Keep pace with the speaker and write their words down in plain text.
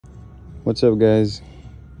What's up, guys?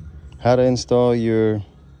 How to install your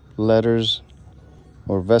letters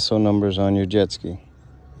or vessel numbers on your jet ski.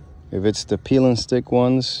 If it's the peel and stick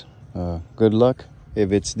ones, good luck.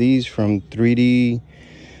 If it's these from 3D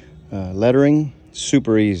lettering,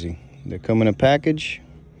 super easy. They come in a package,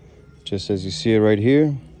 just as you see it right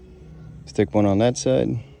here. Stick one on that side,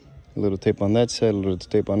 a little tape on that side, a little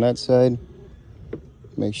tape on that side.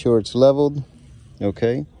 Make sure it's leveled,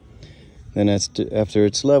 okay? Then after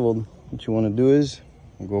it's leveled, what you want to do is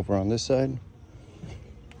go over on this side.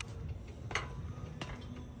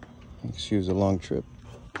 Excuse a long trip.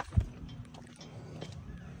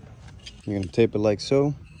 You're going to tape it like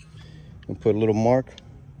so and put a little mark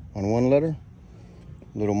on one letter,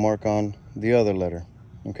 a little mark on the other letter,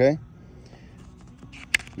 okay?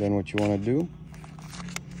 Then what you want to do,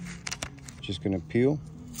 just going to peel.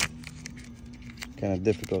 Kind of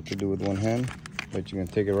difficult to do with one hand, but you're going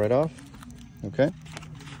to take it right off, okay?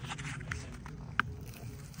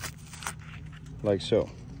 Like so.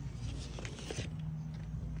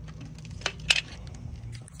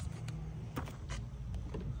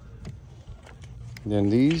 Then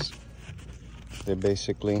these, they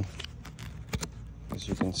basically, as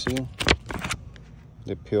you can see,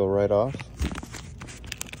 they peel right off.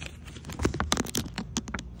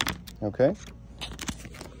 Okay?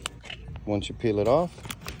 Once you peel it off,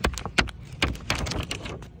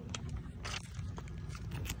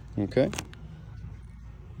 okay?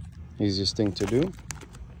 Easiest thing to do,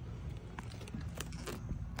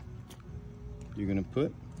 you're gonna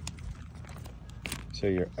put,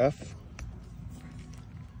 say, your F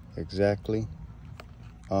exactly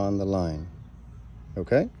on the line,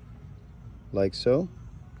 okay? Like so.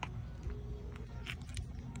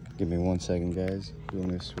 Give me 1 second, guys. Doing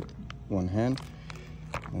this with one hand.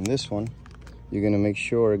 And this one, you're gonna make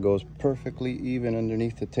sure it goes perfectly even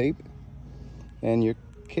underneath the tape, and your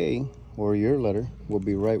K, or your letter, will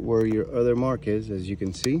be right where your other mark is, as you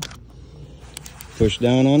can see. Push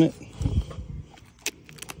down on it.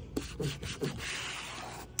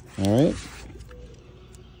 All right.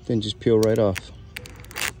 Then just peel right off.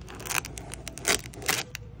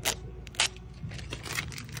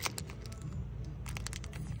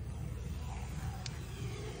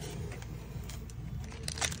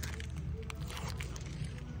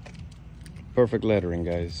 Perfect lettering,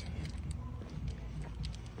 guys.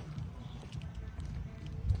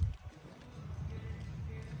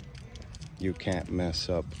 You can't mess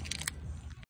up.